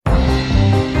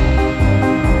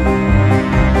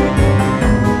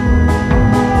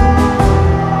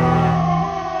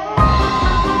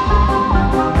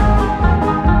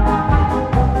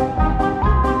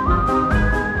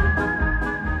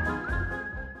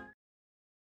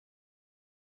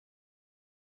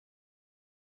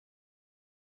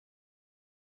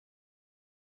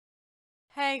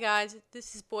Hey guys,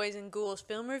 this is Boys and Ghouls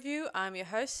Film Review. I'm your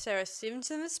host, Sarah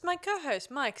Stevenson. This is my co-host,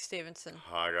 Mike Stevenson.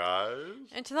 Hi guys.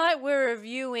 And tonight we're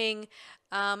reviewing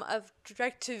a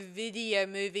direct-to-video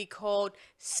movie called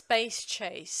Space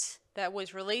Chase that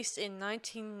was released in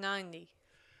 1990.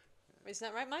 Isn't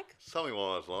that right, Mike? Something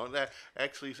along those lines. Now,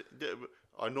 actually,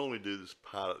 I normally do this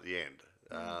part at the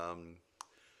end.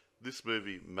 This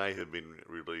movie may have been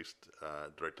released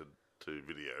directed to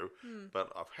video,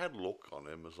 but I've had a look on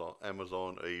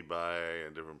Amazon, eBay,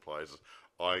 and different places.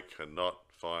 I cannot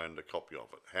find a copy of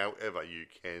it. However, you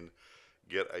can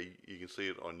you can see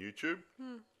it on YouTube,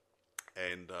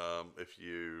 and if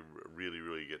you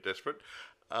really get desperate,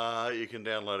 you can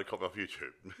download a copy off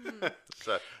YouTube.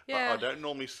 So Yeah. I don't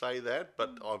normally say that,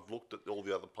 but I've looked at all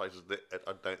the other places that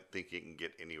I don't think you can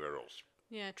get anywhere else.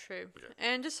 Yeah, true.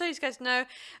 And just so you guys know,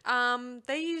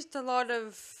 they used a lot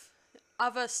of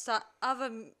other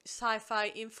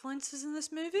sci-fi influences in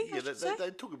this movie. Yeah, they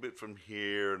took a bit from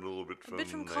here and a little bit from A bit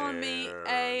from there. column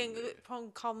A and from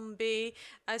column B.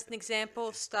 As an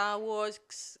example, Star Wars,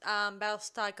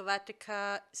 Battlestar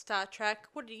Galactica, Star Trek.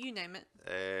 What do you name it?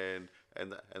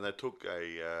 And they took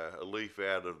a leaf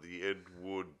out of the Ed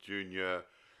Wood Jr.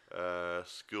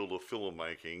 School of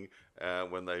Filmmaking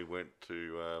when they went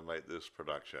to make this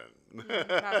production.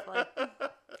 Roughly.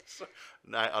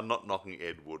 No, I'm not knocking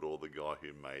Ed Wood or the guy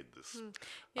who made this.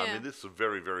 I Yeah. mean, this is a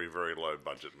very low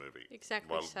budget movie.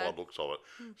 Exactly By so. looks of it.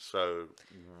 So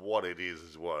what it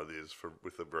is what it is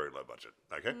with a very low budget.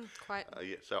 Okay. Quite.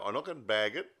 Yeah. So I'm not going to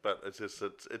bag it, but it's just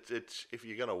it's if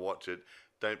you're going to watch it,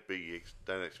 don't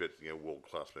expect a world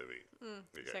class movie.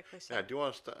 Okay. Exactly so. Now, do you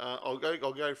want to? I'll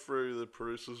go through the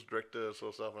producers, directors, sort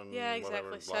of stuff, and Yeah,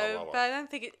 whatever, exactly. blah, So, blah, blah. but I don't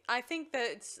think I think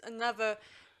that it's another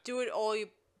do it all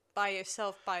by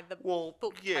yourself by the Well,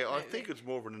 book. yeah, type I movie. think it's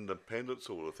more of an independent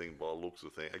sort of thing by the looks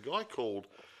of the thing. A guy called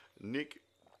Nick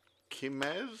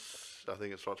Kimaz, I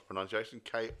think it's right pronunciation,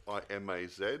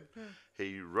 Kimaz.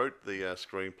 He wrote the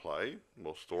screenplay,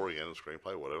 well, story and a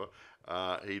screenplay, whatever.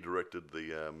 He directed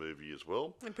the movie as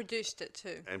well and produced it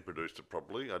too. and produced it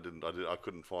properly. I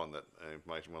couldn't find that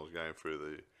information when I was going through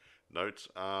the notes.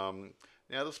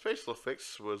 Now the special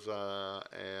effects was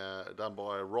done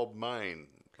by Rob Main.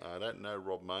 I don't know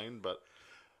Rob Main, but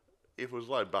it was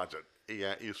low budget. He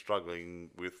was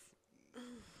struggling with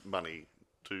money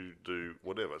to do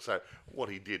whatever. So what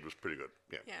he did was pretty good.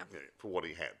 Yeah. For what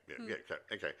he had. Yeah.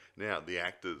 Okay. Now the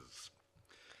actors.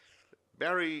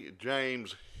 Barry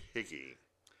James Hickey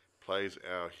plays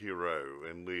our hero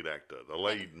and lead actor, the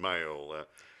lead male.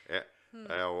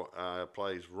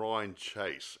 Plays Ryan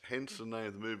Chase. Hence the name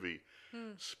of the movie,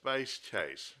 Space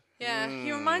Chase. Yeah,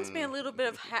 he reminds me a little bit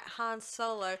of Han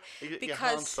Solo Han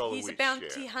because Solo he's a is,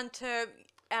 bounty yeah. hunter.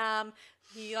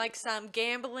 He likes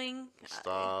gambling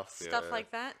Stuff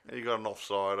like that. And you got an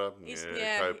offsider,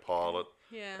 co-pilot.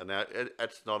 Yeah. And now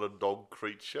it's not a dog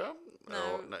creature.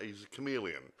 No. No, he's a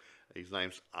chameleon. His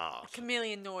name's Art.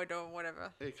 Chameleon Noid or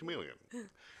whatever. Yeah, chameleon.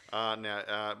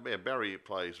 Barry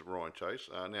plays Ryan Chase.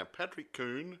 Now Patrick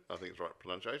Coon, I think it's the right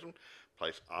pronunciation,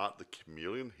 plays Art the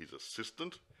chameleon. His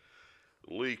assistant.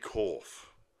 Lee Korff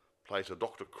plays a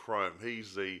Dr. Chrome.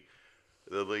 He's the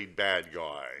lead bad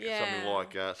guy. Yeah. Something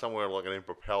like somewhere like an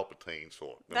Emperor Palpatine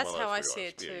sort. That's One of how I those see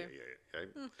guys. it too. Yeah. Okay.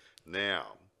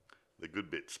 Now, the good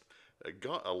bits.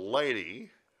 A lady,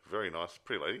 very nice,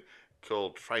 pretty lady,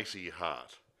 called Tracy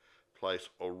Hart, plays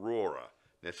Aurora.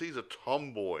 Now, she's a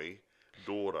tomboy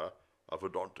daughter of a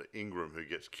Dr. Ingram who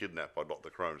gets kidnapped by Dr.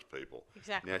 Chrome's people.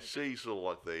 Exactly. Now, she's sort of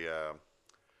like the,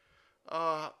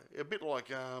 a bit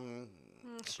like,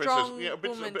 strong Princess,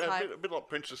 woman a type. bit like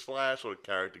Princess Leia sort of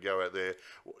character. Go out there,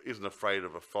 isn't afraid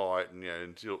of a fight,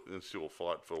 and she'll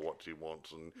fight for what she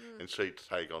wants, and she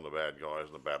take on the bad guys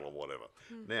in the battle and whatever.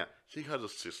 Now she has a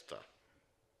sister.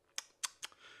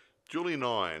 Julie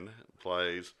Nine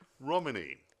plays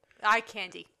Romany. Eye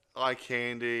candy. Eye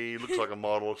candy, looks like a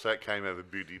model. So that came out of a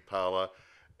beauty parlour.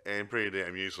 And pretty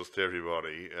damn useless to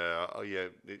everybody.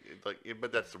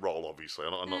 But that's the role, obviously.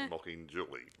 I'm not knocking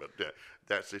Julie, but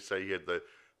that's it. So you had the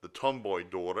tomboy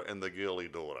daughter and the girly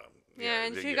daughter. Yeah,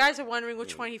 and if you guys are wondering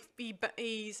which one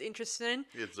he's interested in,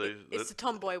 it's the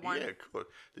tomboy one. Yeah, cool.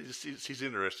 She's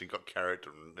interesting, got character,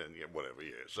 and whatever.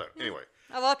 Yeah. So anyway,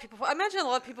 I imagine a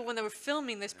lot of people when they were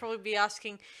filming this probably be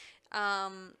asking,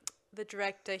 the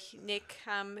director Nick,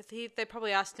 they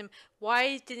probably asked him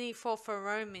why didn't he fall for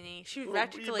Romany? She was Well, yeah,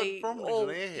 but practically Romany's all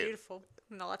an airhead. beautiful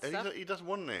and all that And stuff. he doesn't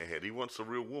want an airhead. He wants a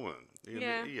real woman.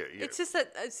 Yeah. Yeah. It's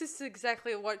just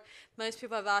exactly what most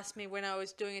people have asked me when I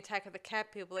was doing Attack of the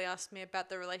Cat. People they asked me about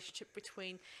the relationship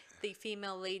between the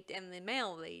female lead and the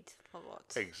male lead a lot.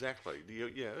 Exactly.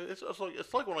 Yeah. It's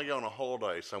like when I go on a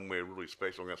holiday somewhere really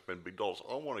special. I'm going to spend big dollars.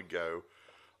 I want to go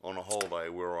on a holiday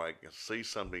where I can see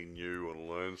something new and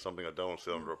learn something. I don't want to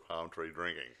sit under a palm tree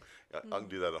drinking. I can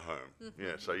do that at home.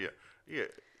 Yeah. So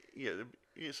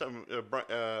some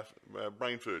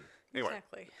brain food. Anyway,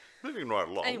 Exactly. moving right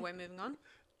along. Anyway, moving on.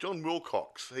 John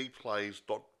Wilcox, he plays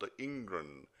Dr.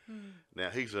 Ingren. Now,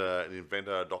 he's an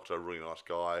inventor, a doctor, a really nice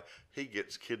guy. He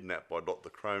gets kidnapped by Dr.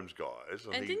 Chrome's guys.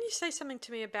 And didn't you say something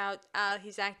to me about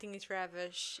his acting is rather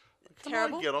Can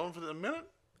terrible? I get on for a minute?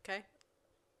 Okay.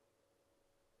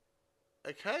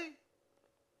 Okay?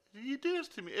 You do this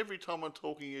to me every time I'm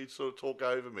talking. You sort of talk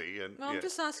over me, and Well, yeah. I'm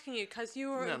just asking you because you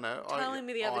were No, telling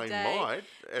me the other I day might.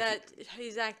 that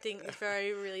his acting is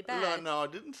very, really bad. No, I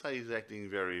didn't say he's acting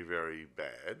very, very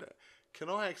bad. Can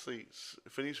I actually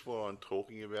finish what I'm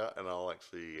talking about, and I'll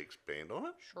actually expand on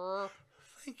it? Sure.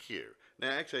 Thank you.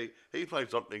 Now, actually, he plays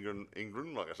Dr.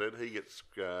 Ingren. Like I said, he gets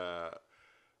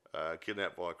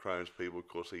kidnapped by Chrome's people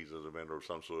because he's a member of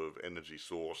some sort of energy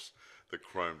source that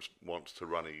Chrome wants to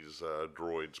run his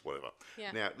droids, whatever.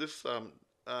 Yeah. Now, this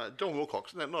John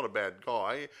Wilcox, not a bad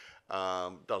guy,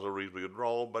 does a reasonably good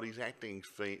role, but his acting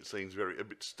seems a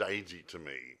bit stagey to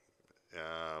me.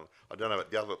 I don't know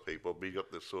about the other people, but he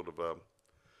got this sort of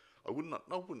I wouldn't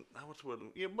know what's the word.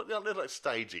 Yeah, but they're like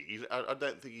stagey. I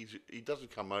don't think he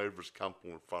doesn't come over as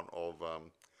comfortable in front of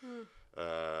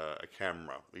a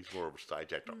camera. He's more of a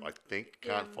stage actor, I think.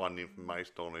 Can't find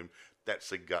information on him. That's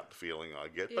the gut feeling I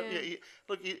get. But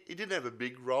yeah, he didn't have a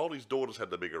big role. His daughters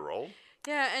had the bigger role.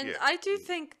 Yeah, and Yeah. I do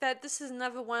think that this is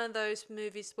another one of those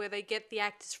movies where they get the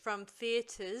actors from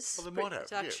theatres, Well, they might have,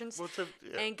 yeah. productions, Well,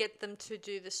 and get them to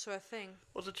do this sort of thing.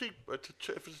 Well, if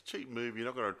it's a cheap movie, you're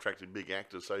not going to attract a big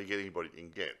actor, so you get anybody you can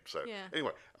get. So Yeah.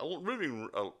 anyway, moving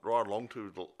right along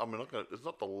to it's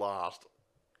not the last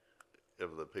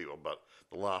of the people, but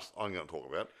the last I'm going to talk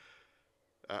about.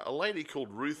 A lady called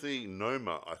Ruthie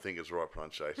Noma, I think is the right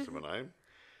pronunciation of her name.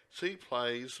 She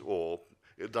plays, or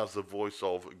it does the voice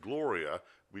of Gloria,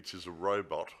 which is a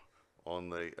robot on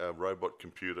the robot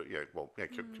computer.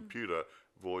 Computer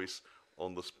voice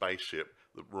on the spaceship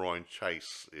that Ryan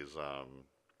Chase is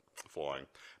flying.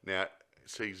 Now,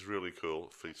 she's really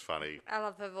cool. She's funny. I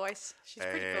love her voice. She's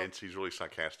pretty cool. And she's really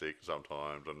sarcastic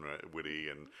sometimes and witty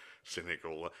and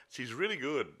cynical. She's really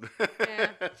good. Yeah.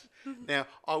 Now,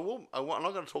 I'm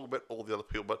not going to talk about all the other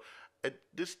people, but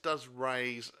this does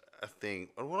raise a thing.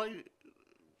 And when I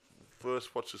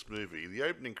first watched this movie, the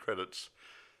opening credits,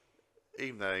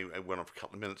 even though it went on for a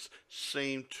couple of minutes,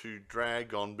 seemed to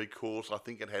drag on because I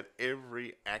think it had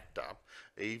every actor,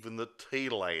 even the tea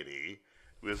lady,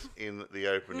 was in the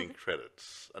opening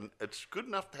credits. And it's good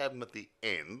enough to have them at the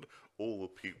end, all the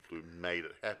people who made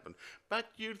it happen. But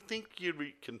you'd think you'd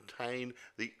contain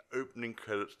the opening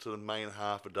credits to the main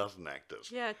half a dozen actors.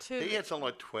 Yeah, too. He had something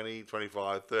like 20,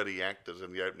 25, 30 actors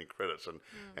in the opening credits.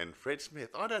 And Fred Smith,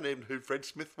 I don't even know who Fred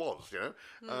Smith was, you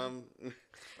know.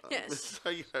 Yes.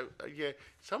 So,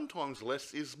 sometimes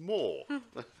less is more.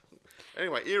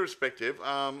 Anyway, irrespective,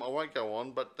 I won't go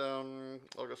on, but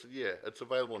like I said, it's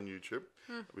available on YouTube,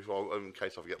 in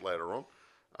case I forget later on.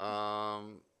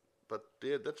 But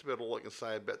yeah, that's about all I can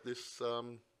say about this,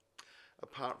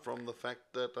 apart from the fact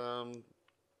that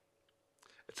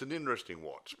it's an interesting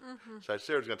watch. So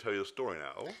Sarah's going to tell you the story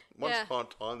now. Once upon a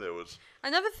time there was...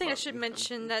 Another thing I should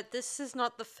mention that this is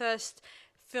not the first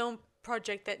film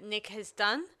project that Nick has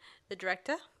done, the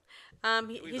director.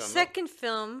 His second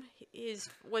film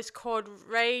was called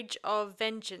Rage of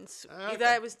Vengeance. Okay.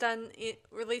 That was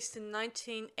released in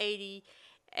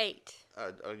 1988.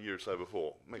 a year or so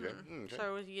before. Okay. Okay. So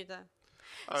it was a year then.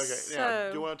 Okay. Now, So-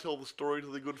 do you want to tell the story to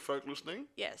the good folk listening?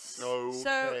 Yes. So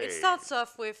Okay. it starts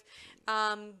off with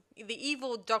the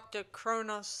evil Dr. Chrome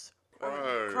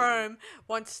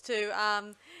wants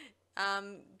to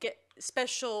get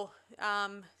special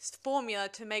formula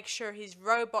to make sure his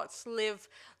robots live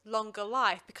longer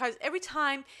life, because every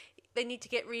time they need to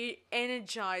get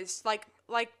re-energized, like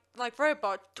toy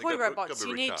gotta robots, be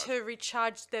you need recharged. to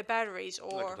recharge their batteries, That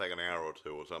or can take an hour or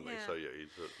two or something. Yeah. So yeah,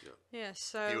 you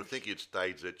so would think you'd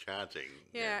stage their charging.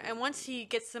 and once he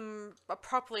gets them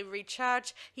properly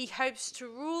recharged, he hopes to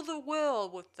rule the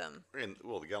world with them,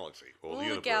 The galaxy or rule the the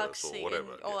universe galaxy or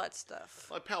whatever. and all that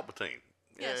stuff. Like Palpatine.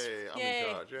 Yes. Yay, I'm Yay. in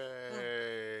charge.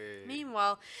 Yay.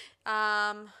 Meanwhile,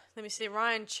 let me see,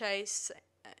 Ryan Chase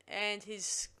and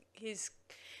his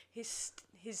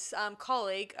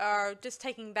colleague are just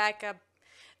taking back a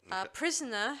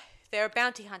prisoner. They're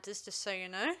bounty hunters, just so you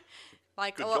know.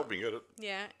 Like Good a lot, job you got it.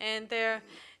 yeah, and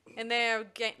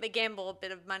they gamble a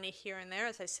bit of money here and there,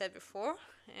 as I said before,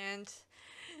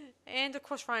 and of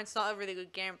course Ryan's not a really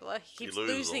good gambler. He keeps loses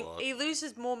a losing. lot. He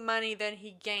loses more money than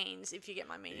he gains, if you get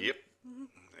my meaning. Yep.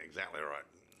 Exactly right.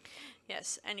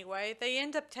 Yes. Anyway, they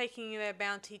end up taking their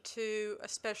bounty to a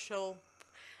special,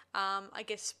 I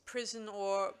guess, prison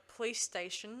or police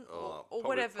station or Probably-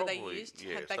 whatever they probably, used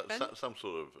yeah, back then. some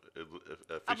sort of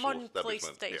official A modern police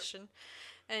establishment. Yeah. station.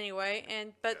 Anyway,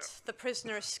 but the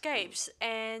prisoner escapes,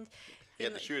 and You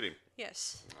had to shoot him.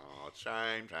 yes. Oh,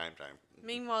 shame.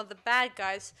 Meanwhile, the bad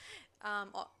guys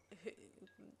who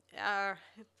are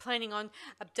planning on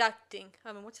abducting.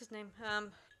 I mean, what's his name?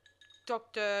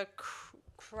 Doctor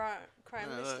Crome,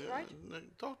 is it right? No,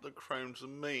 Dr. Chrome's a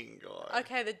mean guy.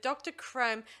 Okay, the Dr.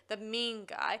 Chrome, the mean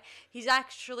guy, he's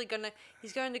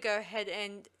going to go ahead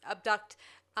and abduct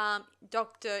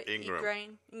Dr.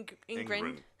 Ingram.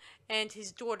 Ingrid and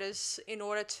his daughters in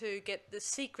order to get the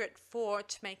secret to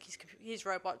make his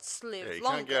robots live Yeah, you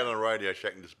longer. can't go down a Radio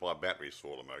Shack and just buy batteries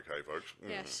for them, okay, folks?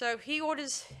 Yeah, so he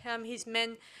orders his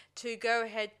men to go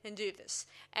ahead and do this,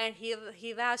 and he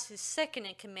allows his second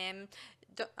in command,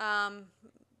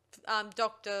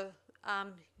 Dr.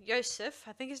 Yosef,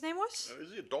 I think his name was.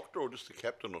 Is he a doctor or just a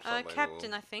captain or something?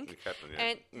 Captain, or- I think. A captain,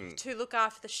 yeah. And to look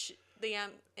after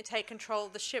and take control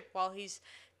of the ship while he's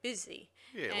busy.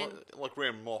 Yeah, And, like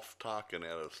Grand Moff Tarkin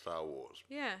out of Star Wars.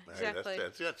 yeah, Hey, exactly.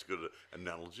 that's a good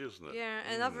analogy, isn't it? Yeah,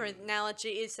 another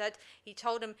analogy is that he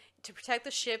told him to protect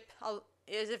the ship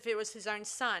as if it was his own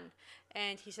son,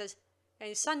 and he says, and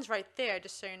his son's right there,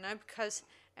 just so you know,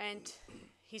 and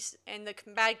the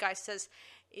bad guy says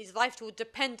his life will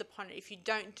depend upon it if you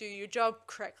don't do your job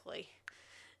correctly.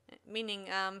 Meaning,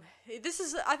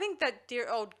 I think that dear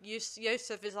old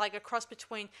Yosef is like a cross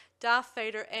between Darth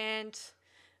Vader and,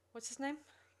 what's his name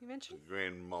you mentioned?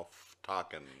 Grand Moff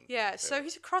Tarkin. Yeah, so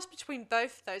he's a cross between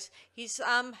both those. He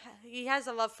has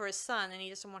a love for his son, and he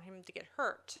doesn't want him to get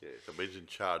hurt. Yeah, so he's in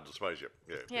charge of the spaceship.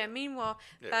 Yeah. Yeah. Meanwhile,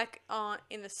 back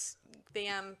in the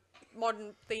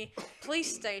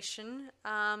police station,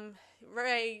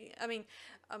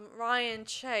 Ryan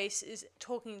Chase is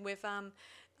talking with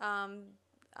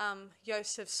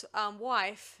Yosef's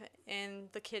wife and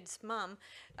the kid's mum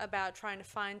about trying to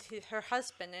find her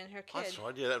husband and her kid. That's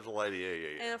right. Yeah, that was the lady.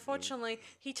 Yeah. And unfortunately,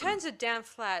 he turns it down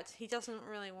flat. He doesn't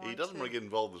really want to. He doesn't want to get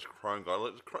involved with this Chrome guy.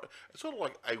 It's sort of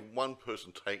like one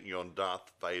person taking on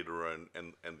Darth Vader and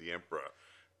the Emperor.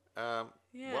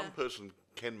 Yeah. One person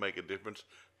can make a difference,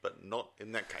 but not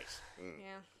in that case.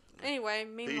 Yeah. Anyway, He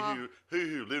meanwhile,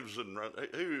 who lives and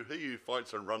he who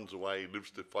fights and runs away lives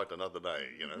to fight another day.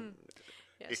 You know.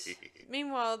 yes.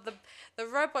 Meanwhile, the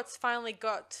robots finally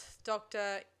got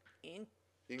Dr.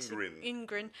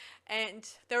 Ingrid. and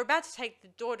they were about to take the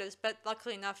daughters, but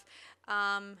luckily enough,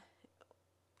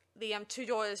 the two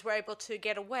daughters were able to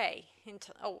get away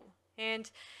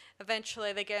and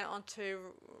eventually they get onto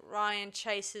Ryan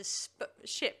Chase's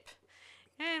ship.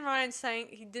 And Ryan's saying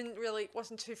he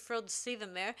wasn't too thrilled to see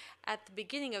them there at the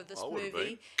beginning of this I would've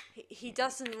movie. He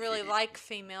doesn't really like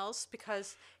females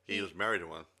because He was married to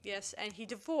one. yes, and he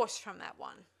divorced from that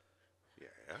one.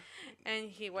 Yeah. And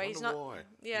he's Wonder not. why.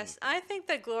 Yes, I think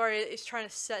that Gloria is trying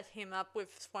to set him up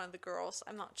with one of the girls.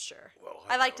 I'm not sure. Well,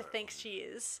 I like to think she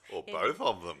is. Or And- both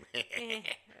of them.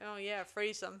 Oh yeah,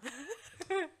 freeze them.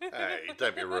 Hey,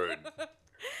 don't be rude.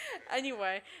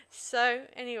 Anyway,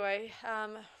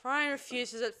 Ryan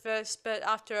refuses at first, but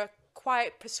after a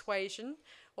quiet persuasion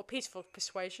or peaceful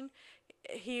persuasion,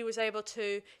 he was able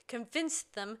to convince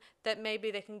them that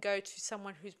maybe they can go to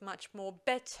someone who's much more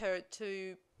better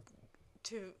to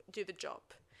do the job.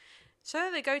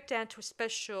 So they go down to a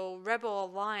special Rebel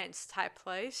Alliance type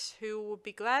place who will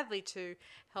be gladly to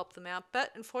help them out,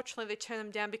 but unfortunately they turn them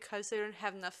down because they don't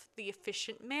have the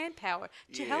efficient manpower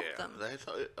to help them.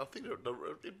 I think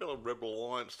they'd be a Rebel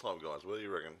Alliance type guys. What do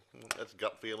you reckon? That's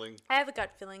gut feeling. I have a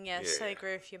gut feeling, yes, I Yeah.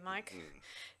 agree with you, Mike.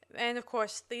 And of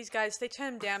course, these guys, they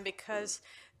turn them down because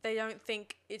they don't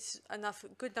think it's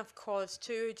good enough cause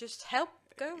to just help.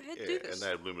 Go ahead, Yeah, do this. and they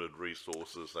have limited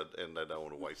resources and they don't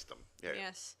want to waste them. Yeah.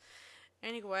 Yes.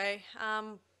 Anyway,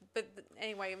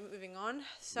 anyway, moving on.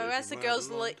 So Moving as the right girls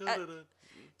along.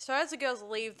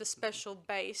 leave the special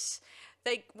base,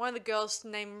 one of the girls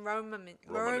named Romany.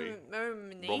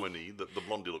 Romany, the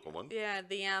blondie looking one. Yeah,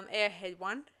 the airhead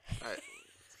one.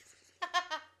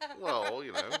 Well,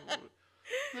 you know,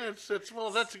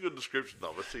 that's a good description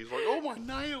of it. He's like, oh, my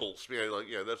nails. Yeah,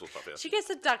 that sort of stuff. Yeah. She gets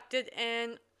abducted,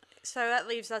 and So that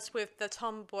leaves us with the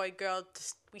tomboy girl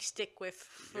we stick with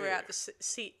throughout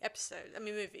the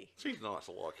movie. She's nice.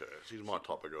 I like her. She's my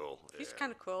type of girl. She's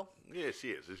kind of cool. Yeah,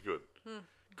 she is. She's good.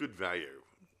 Good value.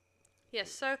 Yes,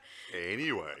 so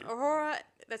Anyway. Aurora,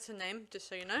 that's her name, just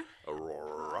so you know.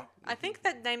 Aurora. I think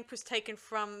that name was taken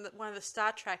from one of the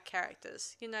Star Trek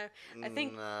characters. You know, I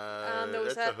think there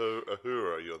was that's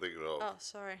Uhura you're thinking of. Oh,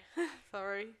 sorry.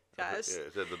 Sorry, guys. Yeah,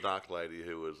 is that the dark lady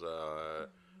who was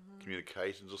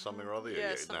communications or something or other?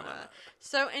 Yeah, something like that.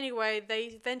 So anyway, they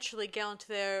eventually get onto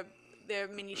their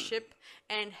mini ship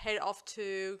and head off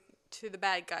to the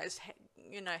bad guys'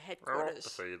 headquarters. To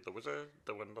feed the wizard,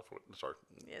 the wonderful. Sorry.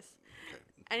 Yes. Okay.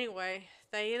 Anyway,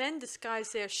 they then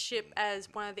disguise their ship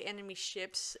as one of the enemy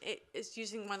ships. It is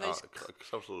using one of those.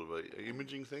 Some sort of a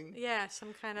imaging thing. Yeah,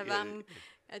 some kind of not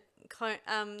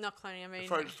cloning. I mean,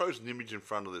 throws an image in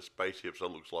front of the spaceship, so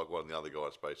it looks like one of the other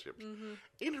guy's spaceships.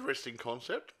 Interesting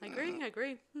concept. I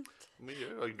agree. I mean,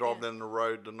 yeah, you drive down the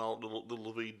road, an old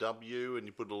little VW, and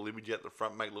you put a little image out the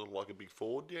front, make it look like a big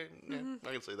Ford. Yeah,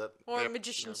 I can see that. Or a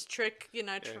magician's trick,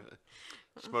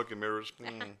 Smoke and mirrors.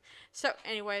 So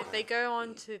anyway, they go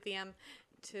on to the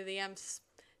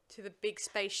big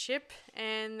spaceship,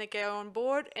 and they go on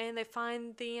board, and they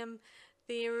find the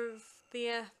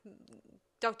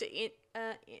Doctor.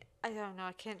 I don't know.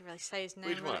 I can't really say his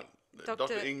name. Which one?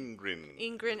 Dr. Ingrin.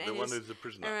 Ingrin, the and one who's the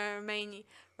prisoner.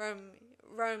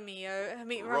 Romany.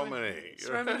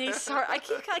 Sorry, I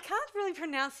can't really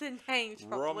pronounce their names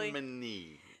properly.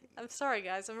 Romany. I'm sorry,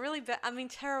 guys. I'm really bad. I mean,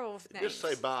 terrible with names. Just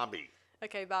say Barbie.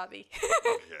 Okay, Barbie.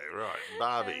 Okay, right.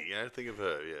 Barbie. Think of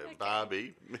her. Yeah, okay.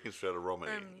 Barbie instead of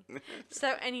Romany.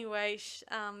 So anyway,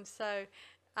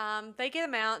 they get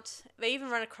them out. They even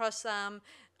run across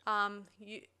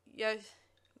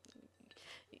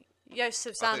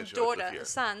Yosef's son,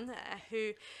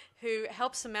 who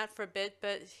helps him out for a bit,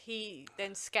 but he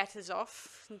then scatters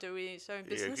off and do his own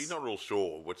business. Yeah, he's not real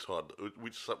sure which side to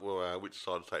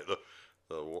take.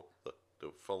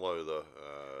 To follow the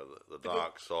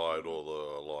dark side or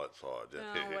the light side.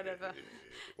 Oh, whatever.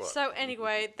 So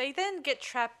anyway, they then get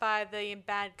trapped by the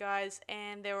bad guys,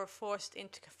 and they were forced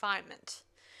into confinement.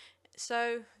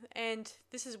 So, and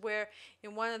this is where,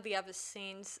 in one of the other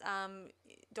scenes,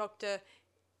 Dr.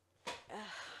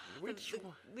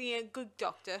 The good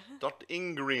doctor. Dr.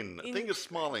 Ingrin. I think it's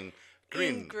smiling.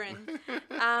 Grin. Ingrin.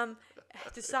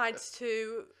 Decides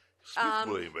to help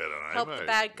the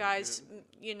bad guys,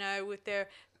 with their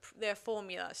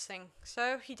formulas thing.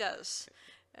 So he does.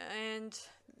 And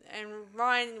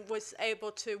Ryan was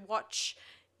able to watch,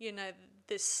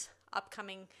 this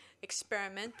upcoming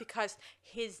experiment because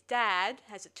his dad,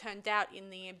 as it turned out in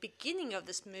the beginning of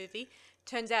this movie,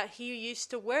 turns out he used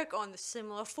to work on the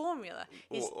similar formula.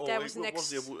 His dad was a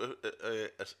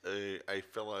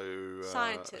fellow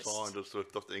scientist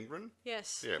with Dr. Ingrin?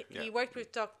 Yes. He worked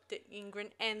with Dr.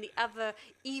 Ingrin and the other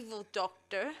evil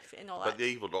doctor and all that. But the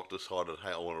evil doctor decided,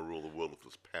 hey, I want to rule the world with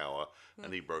this power,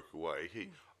 and he broke away.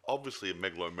 He obviously a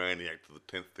megalomaniac to the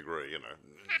 10th degree,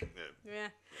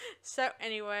 Yeah. So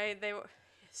anyway,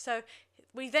 So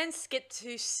we then get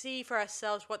to see for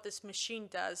ourselves what this machine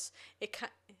does.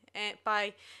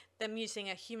 By them using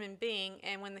a human being,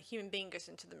 and when the human being goes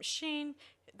into the machine,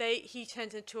 he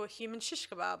turns into a human shish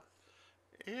kebab.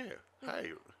 Yeah.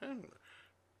 Hey,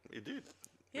 it did.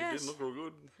 Yes. It didn't look real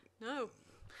good. No.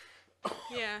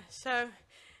 Yeah. So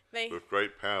with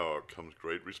great power comes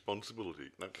great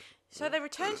responsibility. No. So they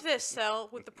return to their cell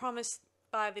with the promise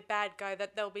by the bad guy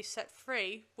that they'll be set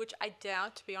free, which I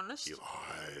doubt, to be honest. He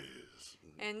lies.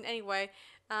 And anyway,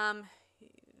 the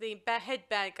head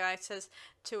bad guy says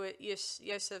to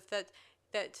Yosef that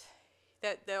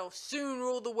they'll soon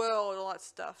rule the world, all that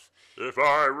stuff. If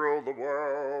I rule the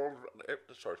world.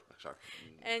 Sorry.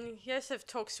 And Yosef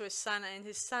talks to his son, and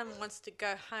his son wants to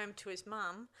go home to his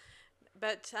mum,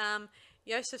 but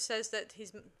Yosef says that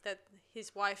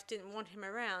his wife didn't want him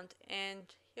around,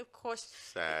 and of course,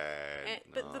 sad.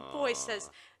 But the boy says,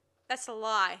 "That's a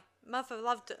lie. Mother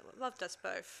loved us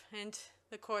both." And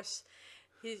of course,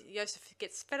 Yosef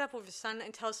gets fed up with his son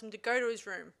and tells him to go to his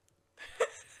room.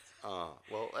 Well,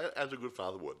 as a good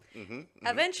father would.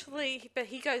 Eventually, but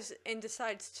he goes and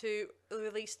decides to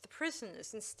release the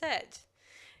prisoners instead,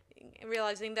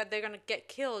 realizing that they're going to get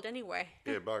killed anyway.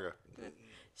 Yeah, bugger.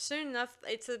 Soon enough,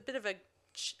 it's a bit of a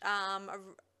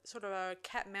sort of a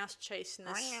cat-mouse chase in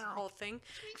this whole thing.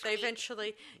 They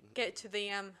eventually get to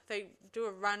they do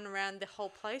a run around the whole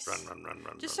place.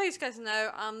 Run. Just so you guys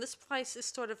know, this place is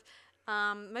sort of,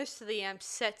 most of the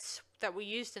sets that we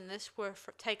used in this were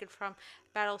taken from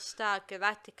Battlestar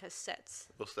Galactica sets.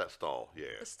 What's that style?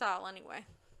 Yeah. The style, anyway.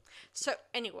 So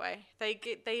anyway, they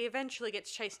eventually get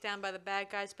chased down by the bad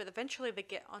guys, but eventually they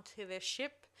get onto their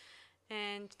ship,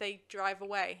 and they drive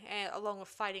away, and along with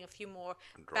fighting a few more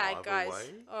bad Drive guys. away?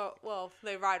 Oh well,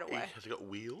 they ride away. Has it got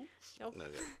wheels? Nope. No.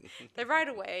 Yeah. They ride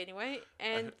away anyway,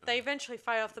 and they eventually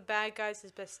fight off the bad guys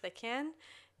as best they can,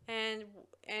 and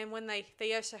when they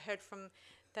also heard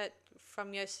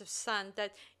from Yosef's son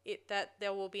that they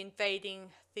will be invading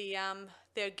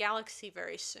their galaxy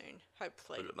very soon,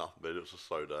 hopefully. I got nothing, but it was a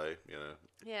slow day, you know.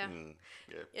 Yeah.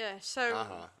 Yeah. Yeah.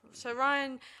 So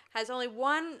Ryan has only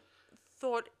one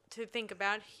thought to think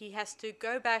about. He has to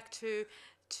go back to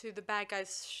the bad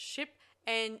guys' ship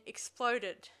and explode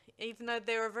it, even though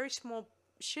they're a very small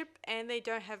ship and they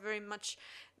don't have very much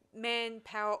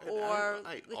manpower or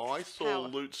Hey, the I saw power.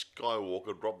 Luke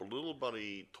Skywalker drop a little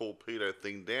bunny torpedo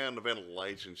thing down the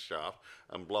ventilation shaft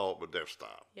and blow up a Death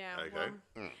Star. Yeah, Okay. well,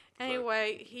 So,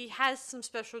 Anyway, he has some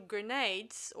special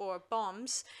grenades or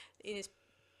bombs in his,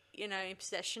 in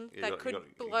possession you that got- could you got-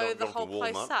 you blow got the them whole from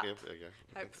place Walmart. up. Yeah, okay.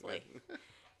 Hopefully.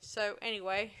 So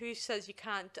anyway, who says you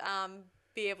can't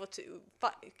be able to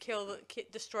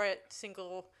destroy a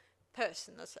single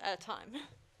person at a time?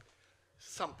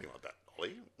 Something like that,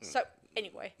 Ollie. So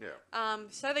anyway, Yeah.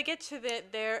 so they get to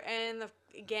there, and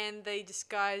again they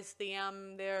disguise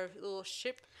their little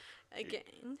ship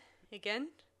again,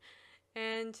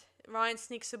 and Ryan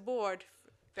sneaks aboard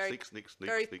very Sneak,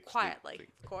 quietly, sneak.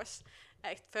 of course,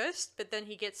 at first, but then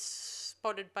he gets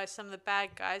spotted by some of the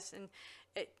bad guys, and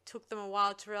it took them a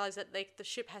while to realize that the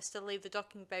ship has to leave the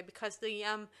docking bay because the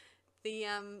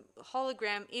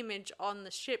hologram image on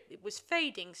the ship, it was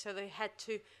fading, so they had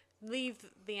to leave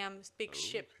the big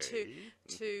ship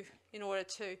to in order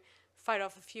to fight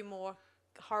off a few more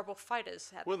horrible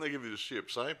fighters. When they give you the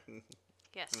ships, eh?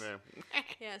 Yes. Yeah.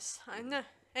 Yes, I know.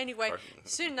 Anyway,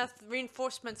 soon enough,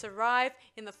 reinforcements arrive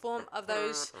in the form of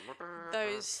those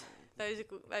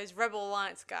Rebel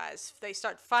Alliance guys. They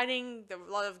start fighting. There were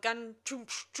a lot of gun,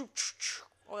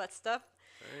 all that stuff.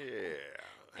 Yeah.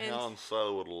 And- Han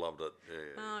Solo would have loved it. Yeah.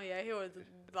 Oh yeah, he would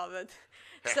love it.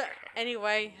 So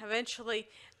anyway, eventually,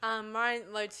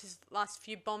 Ryan loads his last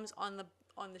few bombs on the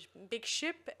big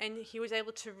ship, and he was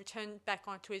able to return back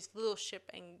onto his little ship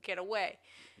and get away.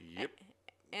 Yep.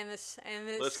 And this,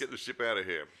 Let's get the ship out of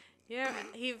here. yeah.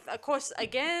 He, of course,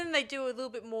 again they do a little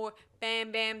bit more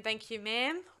bam bam, thank you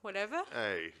ma'am, whatever.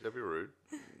 Hey, don't be rude.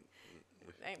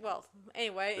 Well,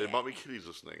 anyway. There might be kiddies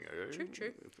listening. Okay?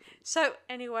 True. So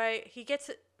anyway, he gets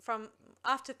it from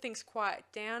after things quiet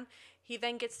down. He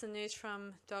then gets the news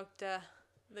from Doctor,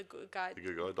 the good guy, The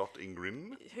good guy, Dr.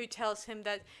 Ingrin, who tells him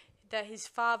that his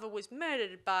father was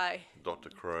murdered by Dr.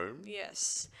 Chrome.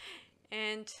 yes,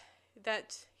 and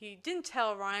that he didn't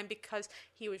tell Ryan because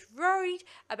he was worried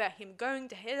about him going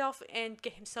to head off and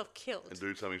get himself killed. And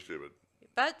do something stupid.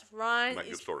 But Ryan Make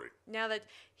a is story. now that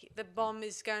the bomb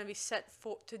is going to be set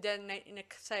to detonate in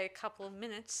a couple of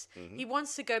minutes. Mm-hmm. He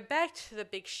wants to go back to the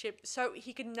big ship so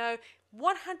he can know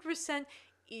 100%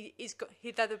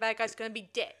 that the bad guy's going to be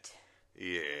dead.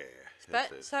 Yeah. But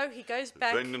that's it. so he goes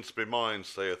back. Vengeance be mine,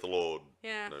 saith the Lord.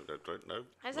 Yeah. No.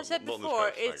 As I Not- said not in this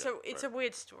before, case. Okay, it's right. a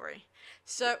weird story.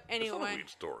 So It's not a anyway, weird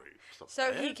story. It's not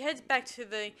so bad. he heads back to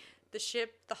the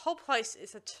ship. The whole place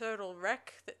is a turtle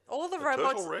wreck. All the A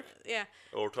robots, turtle wreck? yeah,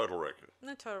 Or total wreck.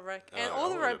 no total wreck, and Oh, all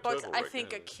the yeah, robots turtle I wreck,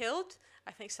 think yeah. are killed.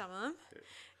 I think some of them,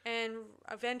 and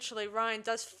eventually Ryan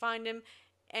does find him,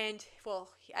 and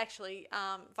well, actually,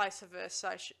 vice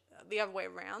versa, the other way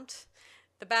around.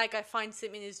 The bad guy finds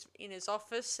him in his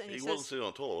office, and he He says, wasn't sitting on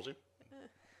a toilet, was he?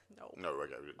 "No, No,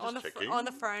 okay. Just on the checking. on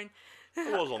the phone." I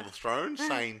was on the throne.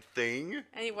 Same thing.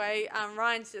 Anyway,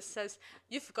 Ryan just says,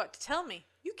 "You forgot to tell me.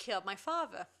 You killed my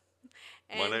father."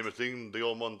 My name is Dean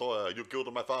Dion Montoya. You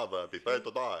killed my father. Prepare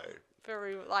to die.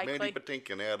 very likely. Mandy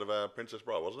Patinkin out of Princess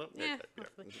Bride, wasn't it? Yeah, Okay,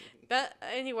 roughly. But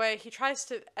anyway, he tries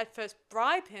to at first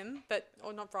bribe him,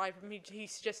 or not bribe him. He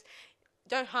suggests,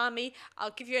 "Don't harm me.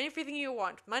 I'll give you everything you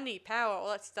want, money, power, all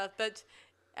that stuff." But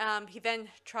he then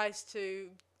tries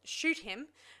to shoot him.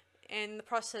 In the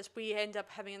process, we end up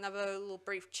having another little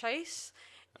brief chase,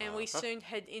 and we soon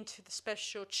head into the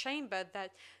special chamber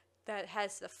that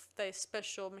has the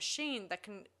special machine that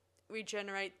can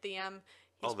regenerate the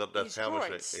Oh, that's his how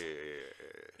much. droids. Yeah.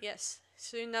 Yes.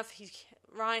 Soon enough,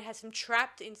 Ryan has him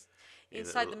trapped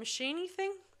inside the machiney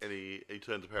thing. And he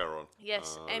turns the power on.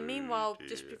 Yes. Oh, And meanwhile,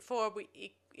 just dear. before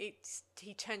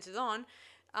he turns it on,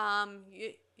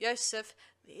 Yosef,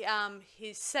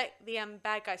 the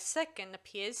bad guy's second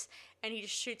appears, and he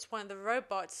just shoots one of the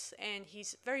robots, and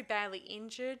he's very badly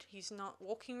injured. He's not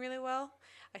walking really well.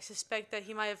 I suspect that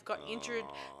he might have got injured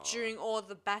during all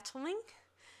the battling.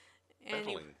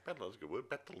 Anyway, Battle is a good word.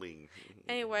 Battling.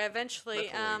 anyway, eventually,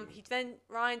 Battling.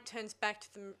 Ryan turns back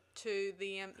to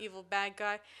the evil bad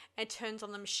guy and turns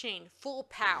on the machine, full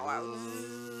power.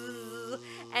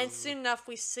 And soon enough,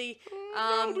 we see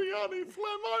Melting, honey, Flem,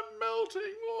 I'm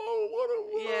melting. Oh, what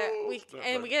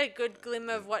a we get a good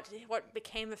glimmer of what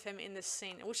became of him in this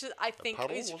scene, which is I think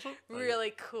puddle, is was it?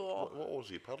 really cool. What was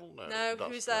he? Puddle? No. No,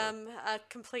 dust, who's no. a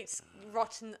complete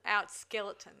rotten out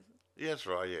skeleton. Yeah, that's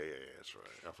right. Yeah, that's right.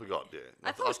 I forgot. Yeah,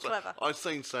 I thought it was clever. I've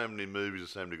seen so many movies and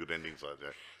so many good endings like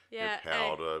that. Yeah,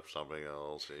 Powder, something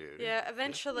else. Yeah,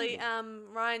 eventually,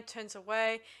 Ryan turns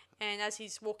away, and as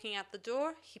he's walking out the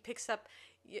door, he picks up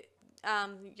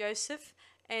Yosef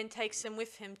and takes him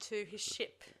with him to his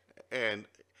ship. And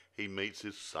he meets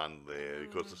his son there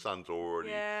because the son's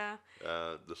already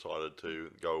decided to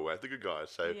go away. The good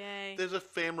guys. So there's a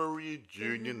family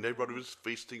reunion. And everybody was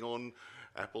feasting on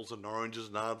apples and oranges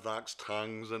and aardvarks'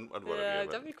 tongues and whatever. Yeah,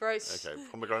 that'd be gross. Okay,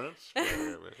 pomegranates.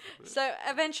 So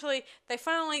eventually, they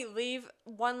finally leave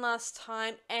one last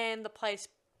time, and the place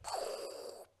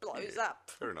blows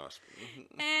up. Very nice.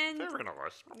 And Very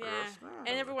nice. yeah,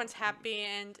 and everyone's happy,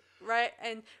 and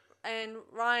Ryan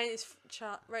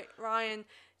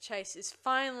Chase is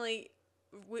finally,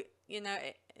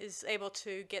 is able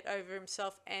to get over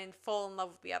himself and fall in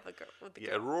love with the other girl.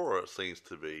 Aurora seems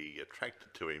to be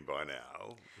attracted to him by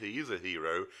now. He is a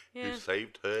hero who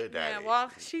saved her daddy. Yeah,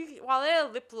 while they're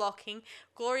lip locking,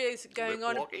 Gloria's going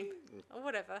on. Lip-locking? Or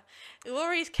whatever.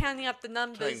 Gloria's counting up the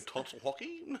numbers. Playing tonsil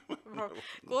hockey?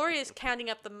 Gloria's counting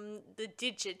up the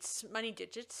digits, money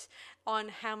digits, on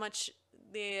how much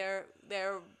they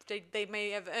may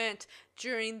have earned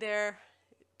during their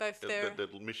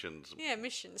missions. Yeah,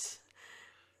 missions.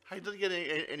 Hey, did he get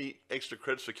any extra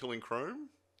credits for killing Chrome?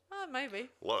 Maybe.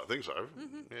 Well, I think so.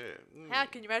 Yeah. How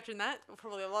can you imagine that?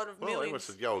 Probably a lot of Well, he millions. must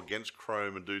have go against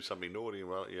Chrome and do something naughty.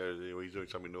 Well, he's doing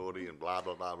something naughty and blah,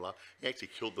 blah, blah, blah. He actually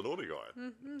killed the naughty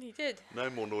guy. He did. No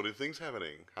more naughty things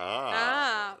happening.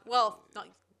 Well, not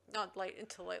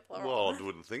until later on. Well, I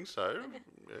wouldn't think so.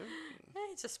 Yeah.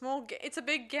 It's a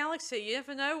big galaxy. You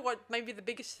never know what maybe the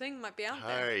biggest thing might be out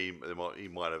there. Hey, he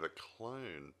might have a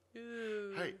clone.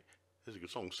 Ooh. Hey, there's a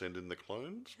good song, Send in the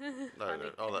Clones? No.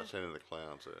 Oh, that's Send in the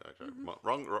Clowns. Okay.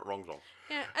 Wrong song.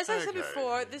 Yeah, as I said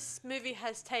before, this movie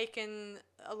has taken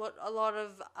a lot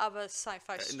of other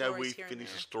sci-fi stories Now we here finish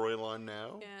and the storyline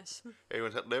now. Yes.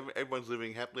 Everyone's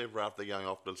living happily ever after, going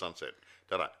off to the sunset.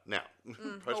 Ta-da. Now,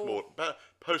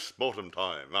 post-mortem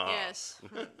time. Yes.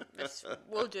 Yes,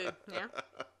 will do, yeah.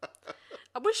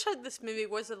 I wish that this movie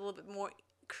was a little bit more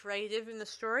creative in the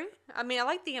story. I mean, I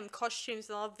like the costumes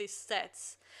and all of these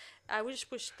sets. I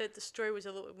just wish that the story was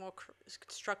a little bit more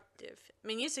constructive. I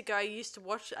mean, years ago,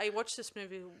 I watched this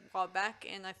movie a while back,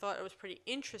 and I thought it was pretty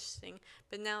interesting.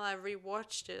 But now that I've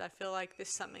rewatched it, I feel like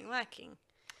there's something lacking.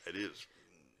 It is.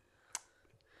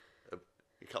 A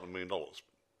couple of $1 million.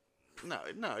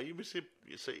 No, you see,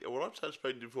 what I've said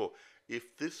spoken to before,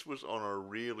 if this was on a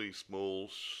really small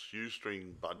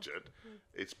shoestring budget,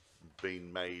 it's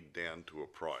been made down to a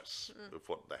price of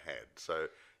what they had. So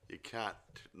you can't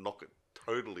knock it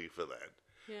totally for that.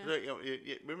 Yeah.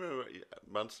 You remember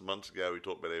months ago we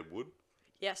talked about Ed Wood?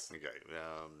 Yes. Okay.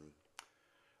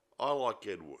 I like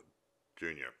Ed Wood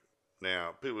Jr.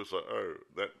 Now, people say, "Oh,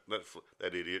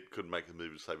 that idiot couldn't make a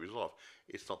movie to save his life."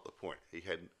 It's not the point. He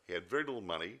had very little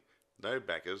money, no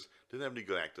backers, didn't have any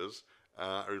good actors.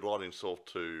 Relied on himself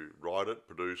to write it,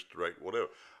 produce, direct, whatever.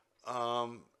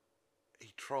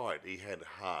 He tried. He had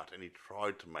heart, and he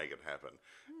tried to make it happen.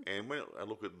 And when I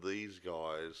look at these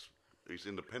guys, these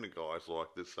independent guys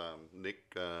like this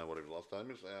Nick, whatever his last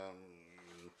name is,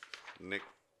 Nick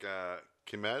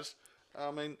Kimaz.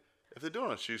 I mean, if they're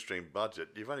doing a shoestring budget,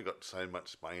 you've only got so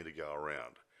much money to go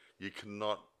around. You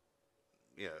cannot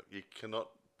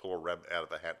pull a rabbit out of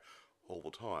the hat all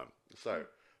the time. So,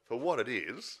 for what it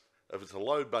is, if it's a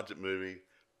low-budget movie,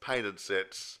 painted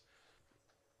sets,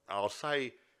 I'll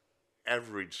say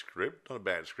average script, not a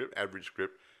bad script, average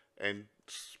script, and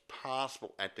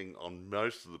passable acting on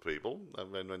most of the people. I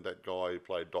mean, that guy who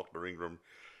played Dr. Ingram,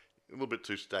 a little bit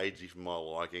too stagey for my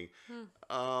liking.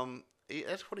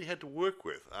 That's what he had to work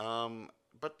with.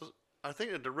 But I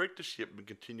think the directorship and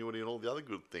continuity and all the other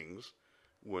good things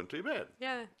weren't too bad.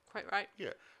 Yeah, quite right.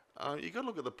 Yeah. You got to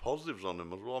look at the positives on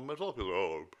them as well. I mean, a lot of people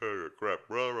go, "Oh, crap,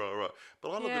 rah, rah, rah." But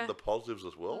I look at the positives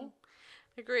as well.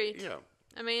 Agreed. Yeah.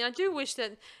 I mean, I do wish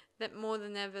that more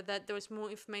than ever that there was more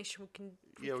information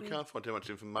we can't find too much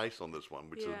information on this one,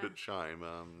 which is a bit shame.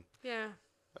 Yeah.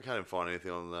 I can't even find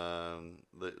anything on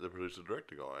the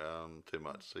producer-director guy too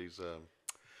much. He's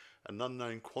an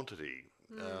unknown quantity,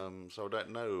 so I don't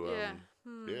know.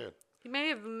 Yeah. He may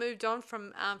have moved on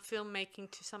from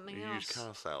filmmaking to something A used else.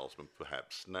 car salesman,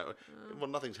 perhaps. No, well,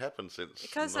 nothing's happened since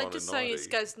Because I just so you 1990.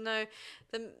 guys know,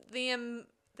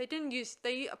 they didn't use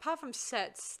they apart from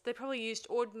sets, they probably used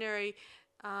ordinary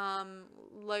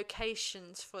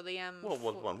locations for the Well,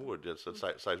 for, one would, just it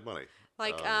saves money.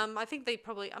 like I think they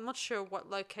probably, I'm not sure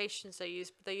what locations they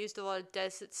used, but they used a lot of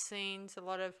desert scenes, a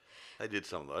lot of They did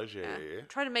some of those, yeah.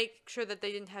 try to make sure that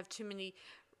they didn't have too many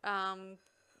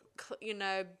you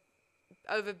know,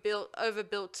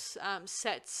 overbuilt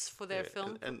sets for their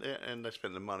film. And they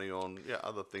spent the money on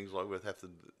other things like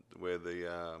where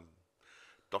the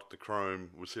Dr. Chrome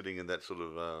was sitting in that sort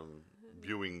of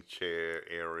viewing chair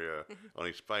area on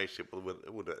his spaceship.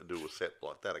 It would do a set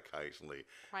like that occasionally,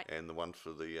 Right. and the one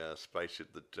for the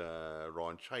spaceship that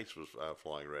Ryan Chase was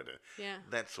flying around in. Yeah.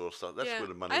 That sort of stuff. That's Yeah, where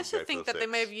the money I would also go think for the that they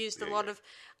may have sets. used a Yeah, lot yeah. of.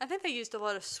 I think they used a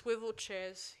lot of swivel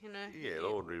chairs. You know. Yeah, the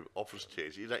ordinary office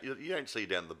chairs. You don't see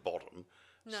down the bottom.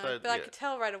 No, So, but I could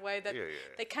tell right away that Yeah,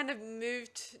 yeah. they kind of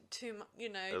moved too, you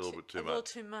know, A little bit too a little much.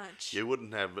 too much. You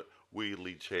wouldn't have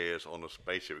wheelie chairs on a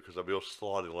spaceship because they'd be all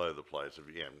sliding all over the place. So,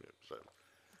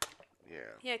 yeah.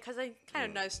 Yeah, because I kind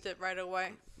of noticed it right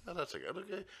away. No, that's okay. Look,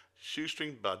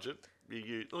 shoestring budget.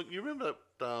 Look, you remember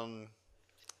that, was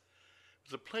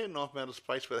it Plan 9 from Outer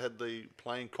Space where they had the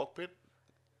plane cockpit?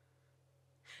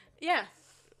 Yeah.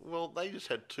 Well, they just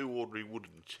had two ordinary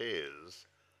wooden chairs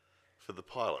for the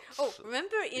pilots. Oh,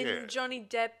 remember in Yeah. Johnny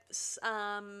Depp's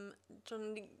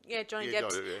Johnny Yeah,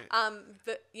 Depp's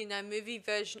movie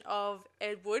version of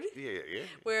Ed Wood, Yeah.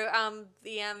 where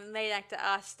the lead actor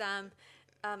asked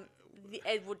the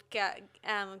Ed Wood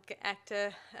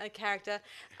character,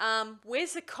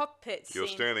 where's the cockpit scene? You're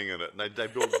standing in it, and they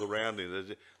built the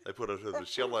surrounding. They put a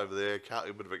shell over there,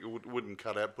 a bit of a wooden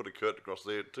cutout, put a curtain across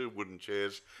there, two wooden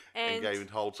chairs, and gave him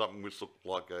to hold something which looked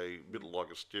like a bit like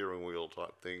a steering wheel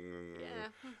type thing. Yeah.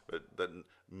 But that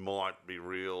might be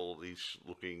real. He's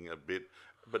looking a bit,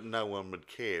 but no one would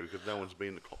care because no one's been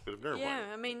in the cockpit of an airplane.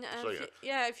 Yeah, I mean, So,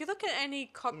 if you look at any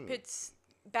cockpits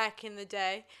back in the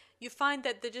day, you find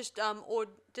that they're just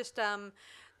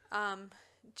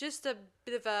just a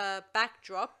bit of a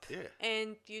backdrop, Yeah.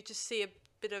 and you just see a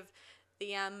bit of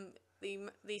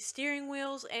the steering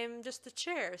wheels and just the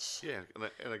chairs. Yeah,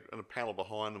 and a panel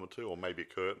behind them or two, or maybe a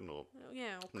curtain, or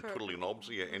Yeah, or twiddly knobs.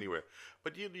 Yeah, anywhere.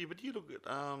 But you look at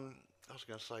I was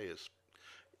going to say is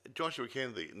Joshua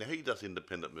Kennedy. Now he does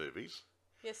independent movies.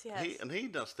 Yes, he has. He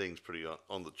does things pretty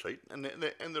on the cheap, and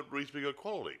they're reasonably good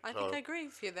quality. I think I agree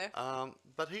with you there.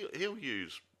 But he'll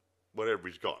use whatever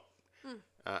he's got.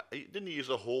 Didn't he use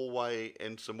a hallway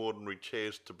and some ordinary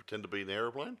chairs to pretend to be an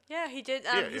aeroplane? Yeah, he did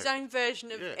his yeah. own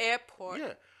version of Yeah. Airport.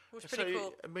 Yeah, was pretty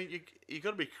cool. I mean, you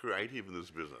got to be creative in this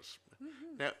business.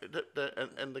 Now,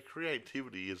 and the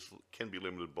creativity can be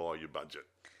limited by your budget.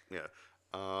 Yeah,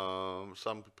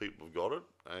 some people have got it,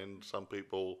 and some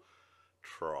people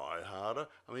try harder.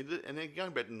 I mean, and then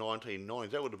going back to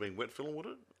 1990s, that would have been wet film, would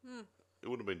it? It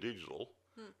wouldn't have been digital.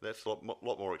 That's a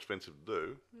lot more expensive to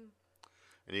do.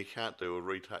 And you can't do a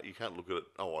retail. You can't look at it.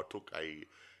 Oh, I took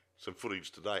some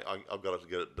footage today. I've got to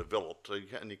get it developed. So you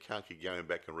can't keep going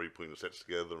back and re-putting the sets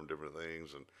together and different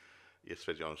things, and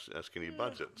especially on a skinny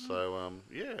budget. So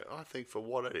I think for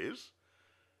what it is,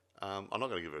 I'm not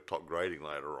going to give it a top grading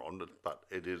later on, but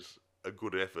it is a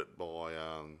good effort by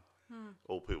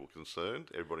all people concerned,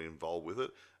 everybody involved with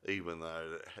it, even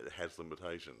though it has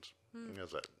limitations.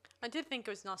 How's that? I did think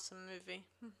it was an awesome movie,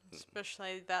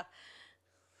 especially the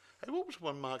Hey, what was the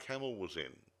one Mark Hamill was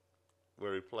in?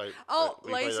 Where he played...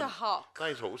 Laserhawk.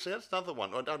 Laserhawk. See, that's another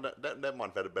one. That might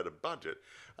have had a better budget.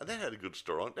 And that had a good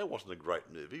story on it. That wasn't a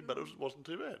great movie, but it wasn't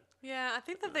too bad. Yeah, I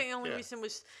think that the only Yeah. reason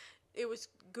it was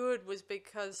good was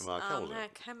because Mark Hamill was in it.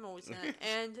 Mark Hamill was in it,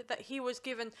 and that he was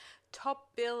given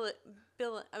top billing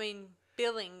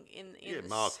in Yeah, this.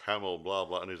 Mark Hamill, blah,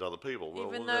 blah, and his other people.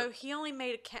 Even though he only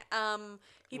made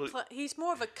he's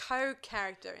more of a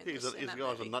co-character in He's this. a in that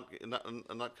guy's movie.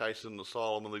 a nutcase in the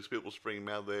asylum, and these people spring him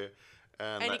out there.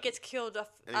 And he gets killed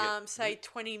off, and he say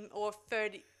 20 or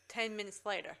 10 minutes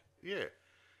later. Yeah.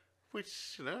 Which,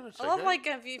 it's I love okay. like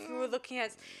if you were looking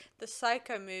at the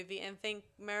Psycho movie and think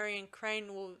Marion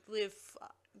Crane will live,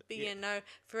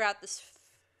 throughout the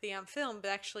film,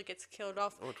 but actually gets killed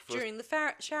off during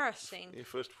the shower scene. Yeah,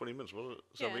 first 20 minutes, wasn't it?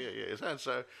 So, Yeah. yeah. And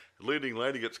so, leading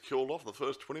lady gets killed off the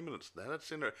first 20 minutes. Now,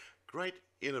 that's great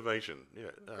innovation.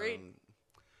 Yeah. Great.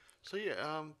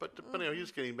 But anyway,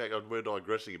 just getting back, we're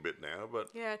digressing a bit now, but...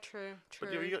 Yeah, true.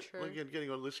 But you got, again,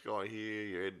 getting on this guy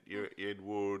here, your Ed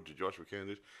Wood, your Joshua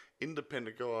Kennedy,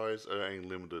 independent guys are only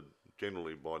limited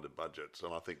generally by the budgets,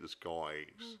 and I think this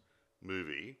guy's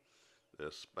movie,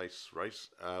 the Space Race,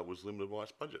 was limited by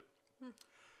its budget.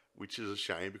 which is a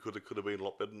shame because it could have been a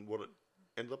lot better than what it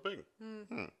ended up being.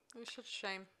 It was such a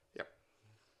shame. Yep.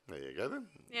 There you go then.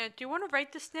 Yeah, do you want to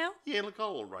rate this now? Yeah, look,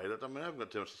 I'll rate it. I mean, I haven't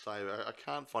got too much to say. I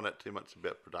can't find out too much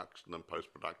about production and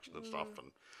post-production and stuff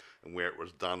and where it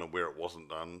was done and where it wasn't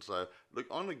done. So, look,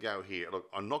 I'm going to go here. Look,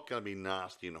 I'm not going to be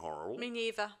nasty and horrible. Me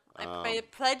neither. I made a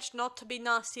pledge not to be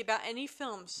nasty about any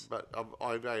films. But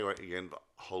I evaluate again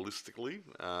holistically.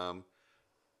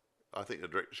 I think the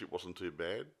directorship wasn't too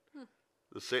bad.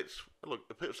 The sets,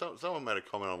 look, someone made a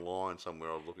comment online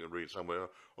somewhere, I was looking at reading somewhere,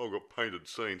 oh, I've got painted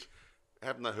scenes.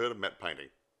 Haven't they heard of matte painting?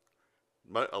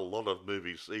 A lot of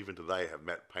movies, even today, have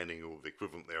matte painting or the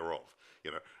equivalent thereof.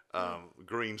 You know,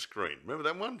 green screen. Remember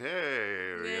that one?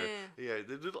 Yeah.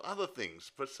 There's little other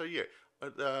things. But so, yeah,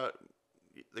 the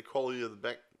quality of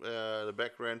the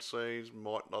background scenes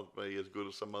might not be as good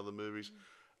as some other movies.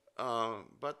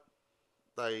 But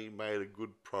they made a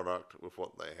good product with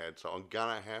what they had. So I'm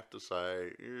gonna have to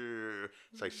say,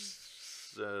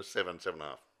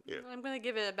 7.5. Yeah. I'm going to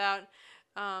give it about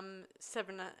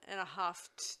 7.5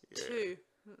 to 2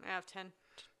 out of 10.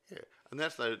 Yeah, and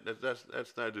that's no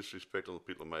disrespect on the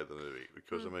people who made the movie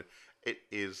because I mean it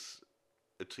is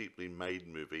a cheaply made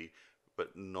movie,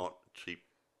 but not cheap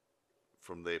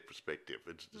from their perspective.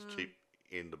 It's just cheap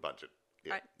in the budget.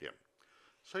 Yeah, Right. yeah.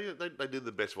 So yeah, they did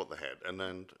the best what they had, and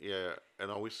then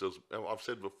and I wish there was, I've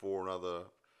said before in other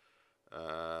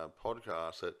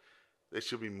podcasts that there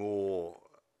should be more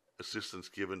assistance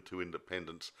given to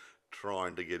independents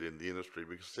trying to get in the industry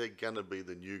because they're gonna be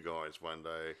the new guys one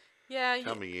day Yeah,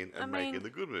 coming in and making the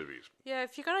good movies. Yeah,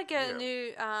 if you're gonna get a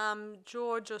new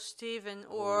George or Stephen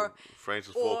or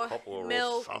Francis Ford Coppola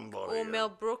Mel or somebody. or Mel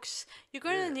Brooks, you're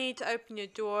gonna need to open your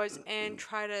doors and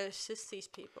try to assist these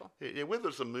people. Yeah, whether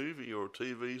it's a movie or a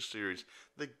TV series,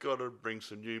 they've got to bring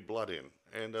some new blood in,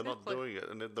 and they're not doing it.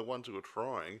 And they're the ones who are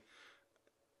trying,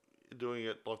 doing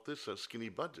it like this at skinny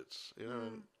budgets. You know,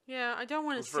 and Yeah, I don't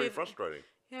want to it's see. very frustrating.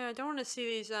 Yeah, I don't want to see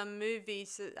these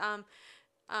movies that,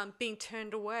 being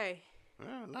turned away.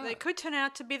 Yeah, no. They could turn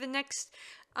out to be the next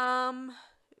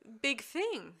big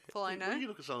thing, for all I know. When you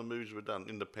look at some of the movies we've done,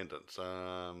 Independence,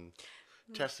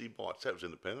 Chastity Bites, that was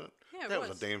independent. Yeah, it that was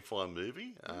was. a damn fine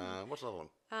movie. What's another one?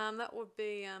 That would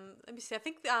be let me see. I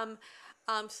think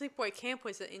Sleepaway Camp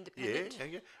was an independent.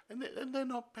 Yeah. And they're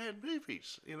not bad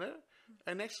movies, you know.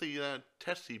 And actually,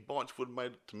 Chastity Bites would have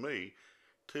made it to me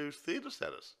to theatre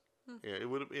status. Yeah, it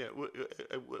would have. Yeah,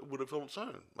 it would have held its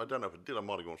own. I don't know if it did. I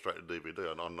might have gone straight to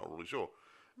DVD. I'm not really sure.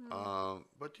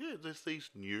 But yeah, there's these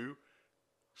new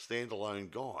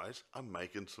standalone guys are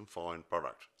making some fine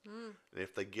product. And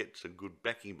if they get some good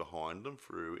backing behind them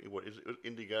through what is it,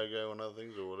 Indiegogo and other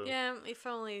things or whatever, Yeah, if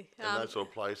only. and those sort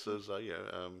of places,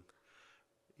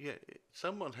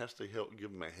 someone has to help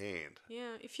give them a hand.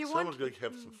 Yeah, if you Someone's want. got to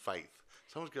have some faith.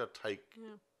 Someone's got to take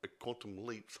a quantum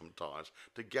leap sometimes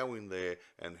to go in there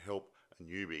and help a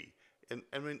newbie. And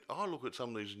I mean, I look at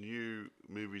some of these new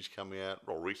movies coming out,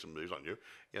 or recent movies, not new,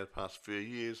 the past few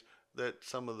years, that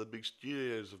some of the big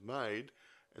studios have made,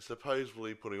 and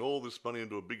supposedly putting all this money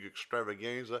into a big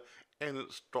extravaganza, and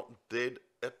it's dropped dead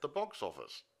at the box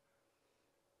office.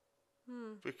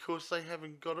 Because they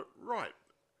haven't got it right.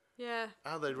 Yeah.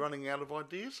 Are they running out of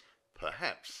ideas?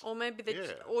 Perhaps. Or maybe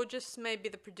or just maybe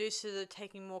the producers are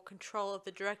taking more control of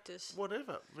the directors.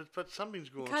 Whatever, but something's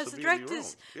going Because the severely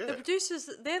directors, wrong. the producers,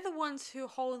 they're the ones who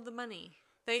hold the money.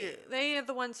 They are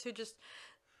the ones who just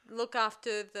look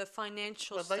after the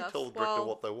financial Well, stuff. they tell the director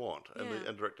what they want, and yeah.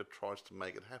 the director tries to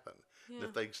make it happen. And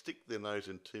if they stick their nose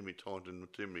in too many times and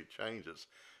too many changes,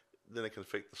 then it can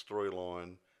affect the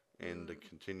storyline and the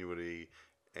continuity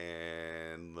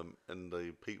and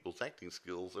the people's acting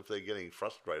skills. If they're getting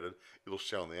frustrated, it'll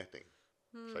show in the acting.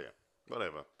 So yeah,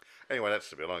 whatever. Anyway, that's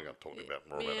the bit. I'm going to talk about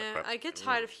more about that crap. I get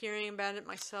tired of hearing about it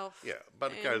myself. Yeah,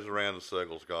 but it goes around in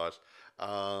circles, guys.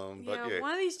 But yeah,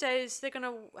 one of these days they're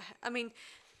gonna. I mean,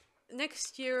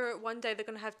 next year, one day they're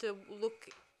gonna have to look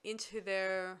into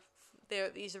their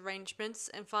these arrangements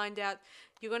and find out.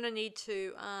 You're gonna need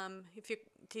to if you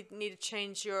need to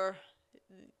change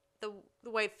the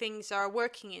way things are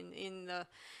working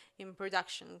in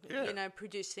production,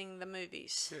 producing the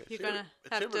movies. You're gonna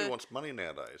have to. Everybody wants money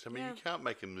nowadays. I mean, you can't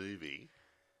make a movie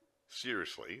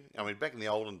seriously. I mean, back in the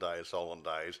olden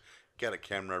days, get a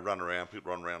camera, run around,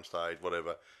 people run around stage,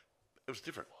 whatever. It was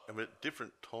different. I mean,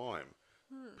 different time.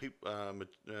 People,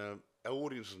 our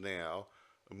audiences now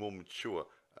are more mature.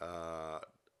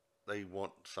 They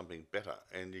want something better,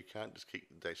 and you can't just keep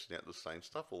dashing out the same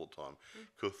stuff all the time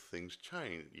because things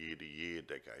change year to year,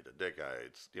 decade to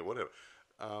decades, whatever.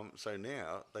 So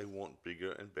now they want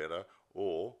bigger and better,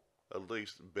 or at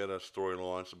least better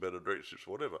storylines, better directorships,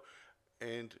 whatever.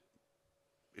 And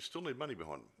you still need money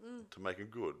behind them to make them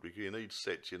good. Because you need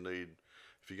sets, you need,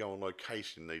 if you go on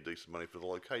location, you need decent money for the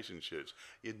location shoots.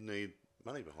 You need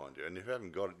money behind you, and if you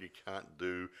haven't got it, you can't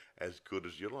do as good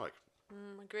as you like.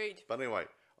 Agreed. But anyway,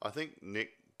 I think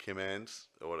Nick Kimmans,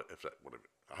 or if that, whatever,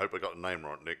 I hope I got the name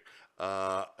right, Nick,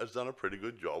 has done a pretty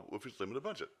good job with his limited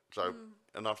budget. So,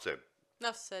 enough said.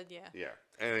 Enough said, yeah. Yeah.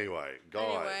 Anyway,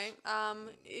 guys.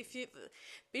 Anyway, if you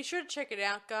be sure to check it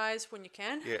out, guys, when you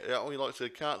can. Yeah, like I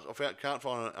said, can't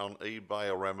find it on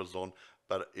eBay or Amazon,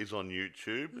 but it is on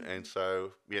YouTube, and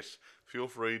so yes, feel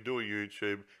free, do a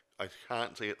YouTube. I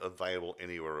can't see it available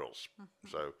anywhere else.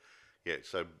 So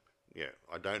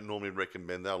I don't normally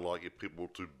recommend that. I like you people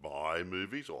to buy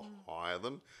movies or hire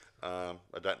them. I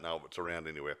don't know if it's around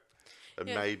anywhere. It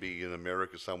may be in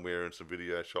America somewhere in some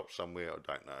video shop somewhere. I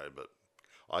don't know, but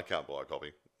I can't buy a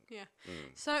copy. Yeah.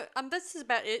 So this is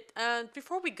about it.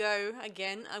 Before we go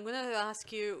again, I'm going to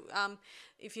ask you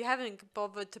if you haven't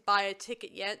bothered to buy a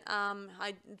ticket yet.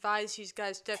 I advise you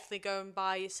guys definitely go and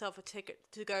buy yourself a ticket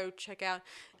to go check out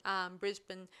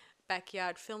Brisbane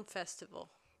Backyard Film Festival.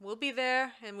 We'll be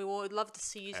there, and we would love to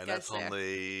see you guys there. And that's on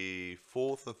the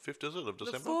 4th and 5th, is it, of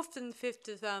December? The 4th and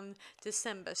 5th of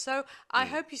December. So I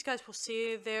hope you guys will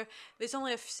see you there. There's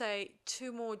only, say,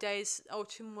 2 more days, or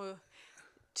 2 more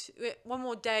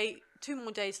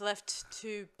days left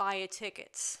to buy your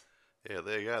tickets. Yeah,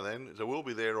 there you go then. So we'll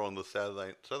be there on the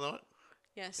Saturday night?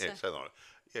 Yes. Yeah, Saturday night.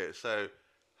 Yeah, so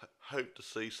hope to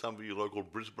see some of you local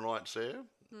Brisbaneites there.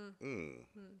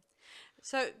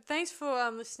 So thanks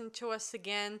for listening to us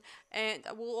again, and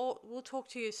we'll talk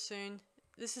to you soon.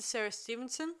 This is Sarah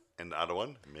Stevenson. And the other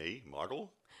one, me,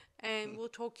 Michael. And we'll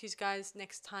talk to you guys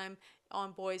next time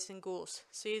on Boys and Ghouls.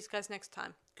 See you guys next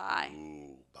time. Bye.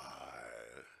 Ooh, bye.